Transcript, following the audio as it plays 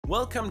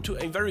Welcome to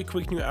a very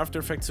quick new After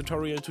Effects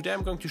tutorial. Today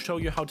I'm going to show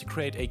you how to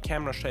create a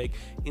camera shake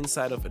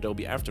inside of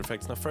Adobe After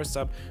Effects. Now first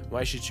up,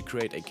 why should you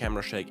create a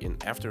camera shake in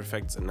After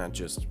Effects and not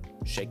just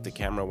shake the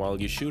camera while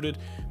you shoot it?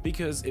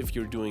 Because if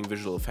you're doing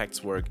visual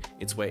effects work,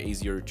 it's way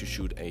easier to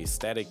shoot a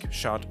static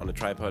shot on a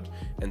tripod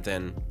and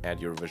then add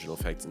your visual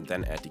effects and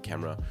then add the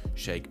camera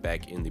shake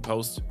back in the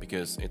post,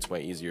 because it's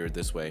way easier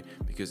this way.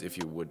 Because if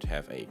you would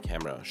have a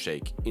camera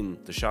shake in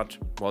the shot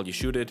while you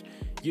shoot it,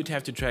 you'd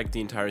have to track the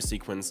entire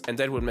sequence and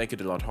that would make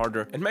it a lot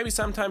harder. And maybe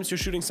sometimes you're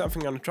shooting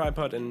something on a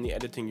tripod and in the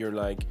editing you're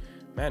like,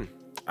 man,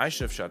 I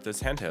should have shot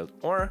this handheld.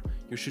 Or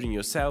you're shooting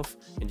yourself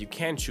and you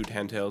can't shoot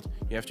handheld,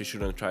 you have to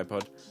shoot on a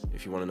tripod.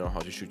 If you want to know how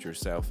to shoot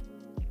yourself,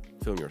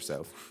 film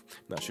yourself,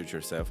 not shoot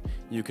yourself,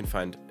 you can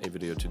find a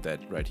video to that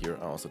right here.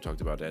 I also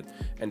talked about that.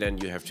 And then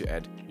you have to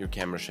add your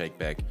camera shake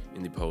back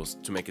in the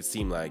post to make it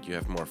seem like you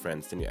have more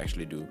friends than you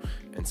actually do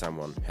and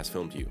someone has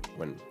filmed you,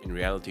 when in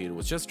reality it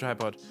was just a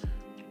tripod.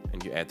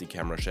 And you add the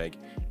camera shake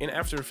in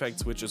After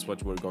Effects, which is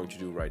what we're going to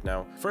do right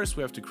now. First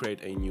we have to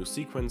create a new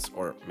sequence,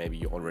 or maybe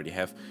you already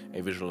have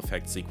a visual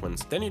effect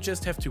sequence. Then you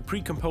just have to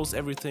pre-compose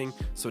everything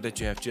so that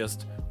you have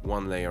just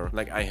one layer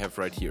like I have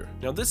right here.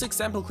 Now this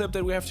example clip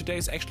that we have today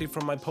is actually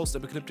from my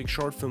post-apocalyptic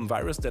short film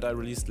Virus that I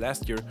released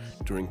last year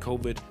during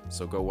COVID,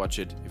 so go watch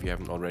it if you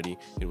haven't already.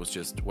 It was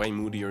just way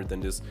moodier than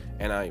this,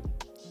 and I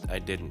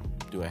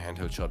didn't do a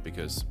handheld shot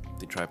because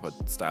the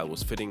tripod style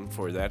was fitting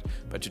for that,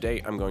 but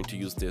today I'm going to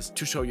use this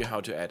to show you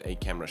how to add a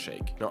camera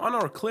shake. Now on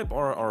our clip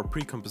or our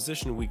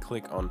pre-composition, we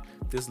click on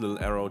this little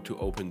arrow to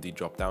open the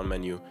drop down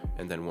menu,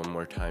 and then one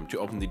more time to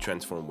open the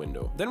transform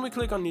window. Then we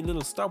click on the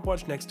little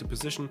stopwatch next to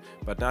position,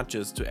 but not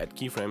just to add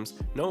keyframes.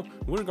 No,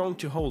 we're going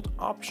to hold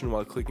Option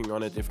while clicking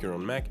on it if you're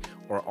on Mac,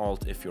 or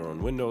Alt if you're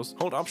on Windows.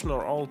 Hold Option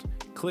or Alt,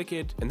 click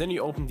it, and then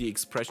you open the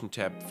expression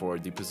tab for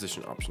the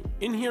position option.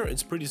 In here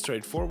it's pretty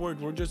straightforward.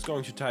 We're just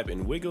going to type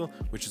in wiggle,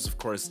 which is of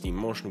course the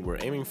motion we're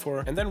aiming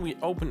for, and then we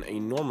open a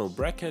normal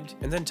bracket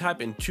and then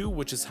type in 2,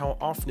 which is how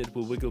often it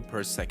will wiggle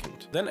per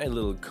second. Then a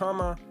little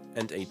comma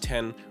and a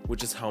 10,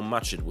 which is how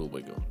much it will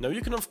wiggle. Now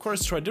you can of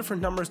course try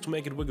different numbers to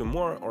make it wiggle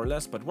more or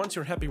less, but once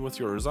you're happy with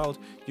your result,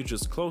 you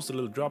just close the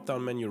little drop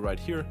down menu right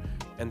here,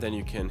 and then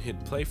you can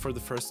hit play for the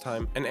first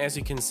time, and as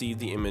you can see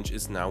the image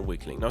is now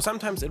wiggling. Now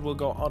sometimes it will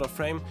go out of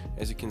frame,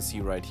 as you can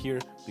see right here,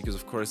 because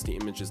of course the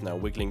image is now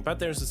wiggling, but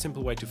there's a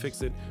simple way to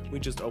fix it. We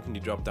just open the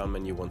drop down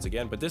menu once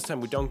again, but this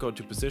time we don't go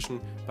to position,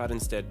 but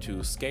instead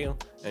to scale,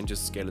 and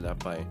just scale it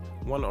up by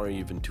 1 or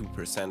even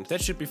 2%.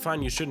 That should be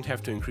fine, you shouldn't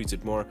have to increase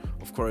it more.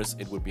 Of course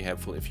it would be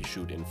helpful if you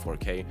shoot in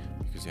 4K,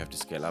 because you have to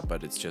scale up,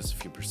 but it's just a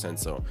few percent,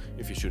 so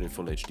if you shoot in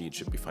full HD it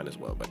should be fine as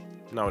well. But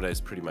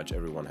nowadays pretty much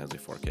everyone has a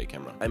 4K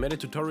camera. I made a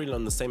tutorial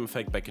on the same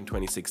effect back in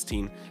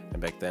 2016,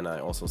 and back then I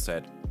also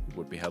said it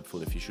would be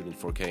helpful if you shoot in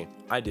 4K.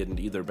 I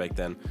didn't either back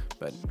then,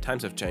 but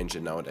times have changed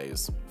and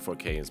nowadays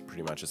 4K is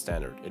pretty much a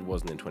standard. It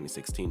wasn't in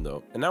 2016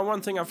 though. And now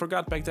one thing I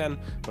forgot back then,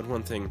 but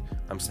one thing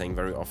I'm saying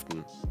very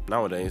often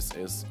nowadays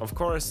is, of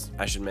course,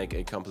 I should make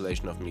a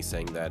compilation of me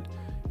saying that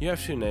you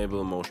have to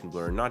enable motion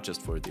blur not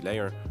just for the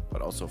layer,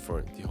 but also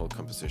for the whole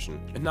composition.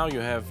 And now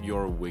you have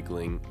your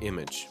wiggling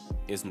image.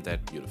 Isn't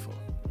that beautiful?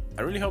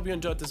 I really hope you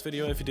enjoyed this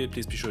video. If you did,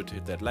 please be sure to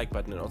hit that like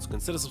button and also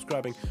consider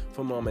subscribing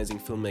for more amazing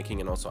filmmaking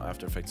and also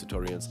After Effects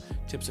tutorials,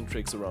 tips and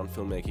tricks around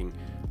filmmaking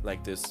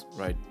like this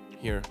right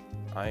here.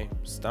 I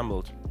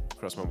stumbled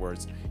across my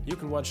words. You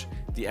can watch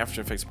the After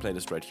Effects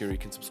playlist right here. You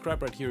can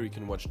subscribe right here. You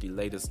can watch the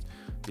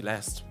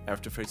last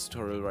After Effects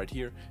tutorial right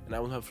here. And I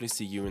will hopefully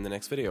see you in the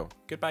next video.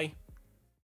 Goodbye.